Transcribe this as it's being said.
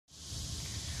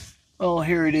Well,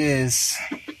 here it is.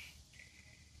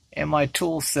 And my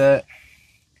tool set.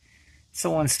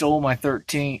 Someone stole my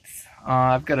 13th.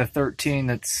 I've got a 13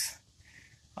 that's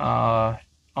on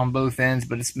both ends,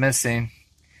 but it's missing.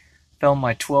 Found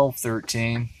my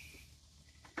 12-13.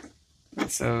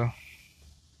 So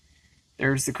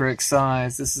there's the correct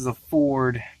size. This is a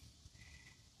Ford,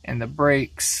 and the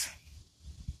brakes.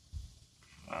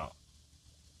 Well,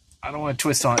 I don't want to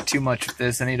twist on it too much with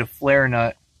this. I need a flare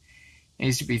nut. It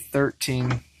needs to be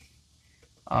 13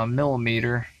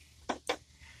 millimeter. I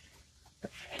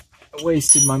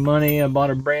wasted my money. I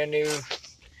bought a brand new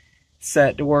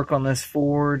set to work on this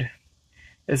Ford.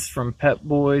 This is from Pep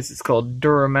Boys. It's called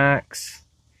Duramax.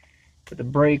 With the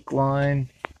brake line.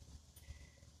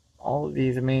 All of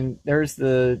these. I mean, there's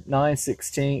the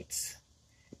 9/16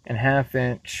 and 1/2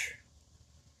 inch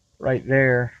right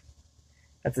there.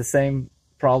 That's the same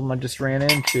problem I just ran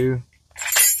into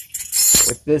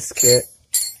with this kit.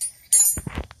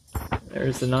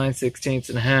 There's the 9/16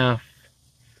 and 1/2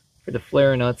 for the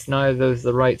flare nuts. Neither of those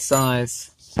are the right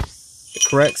size. The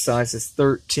correct size is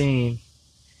 13.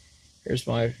 Here's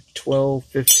my 12,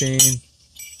 15.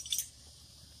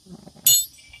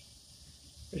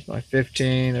 There's my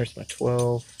 15. There's my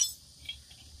 12.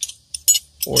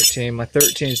 14. My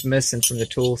 13 is missing from the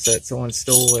tool set. Someone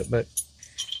stole it, but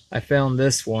I found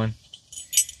this one.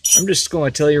 I'm just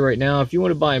going to tell you right now, if you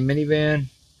want to buy a minivan,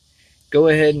 go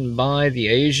ahead and buy the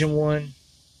Asian one,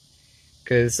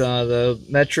 because the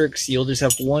metrics, you'll just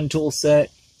have one tool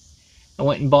set. I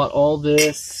went and bought all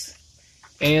this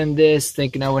and this,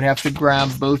 thinking I would have to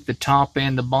grab both the top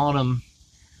and the bottom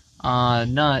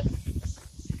nut,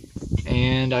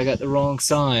 and I got the wrong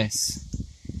size.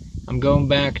 I'm going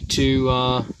back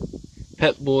to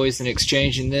Pep Boys and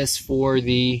exchanging this for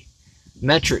the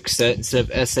metric set instead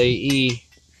of SAE,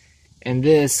 and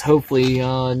this, hopefully,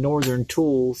 Northern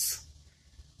Tools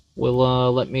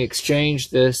will let me exchange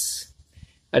this.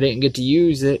 I didn't get to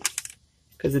use it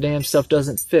because the damn stuff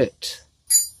doesn't fit.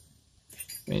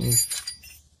 I mean,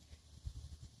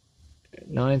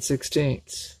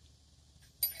 9/16,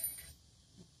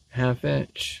 1/2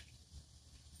 inch,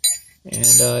 and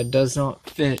it does not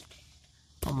fit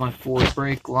on my 4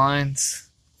 brake lines.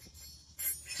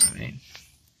 I mean,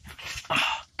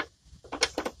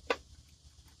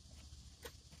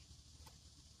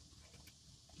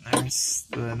 there's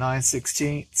the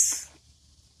 9/16.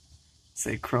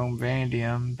 Say chrome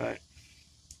vanadium, but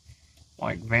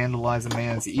like vandalize a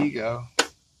man's ego.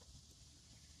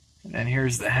 And then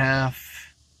here's the 1/2.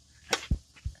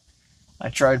 I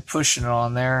tried pushing it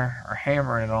on there, or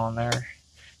hammering it on there.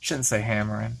 Shouldn't say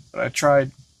hammering, but I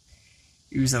tried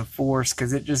using force,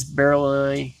 because it just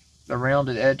barely, the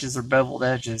rounded edges or beveled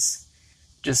edges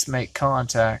just make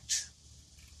contact,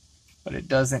 but it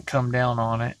doesn't come down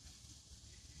on it.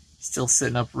 Still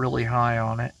sitting up really high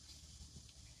on it.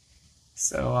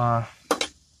 So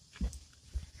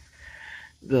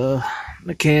the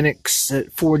mechanics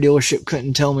at Ford dealership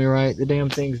couldn't tell me right. The damn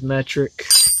thing's metric.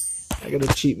 I got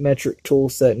a cheap metric tool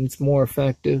set, and it's more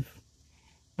effective.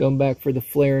 Going back for the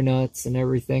flare nuts and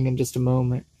everything in just a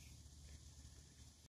moment.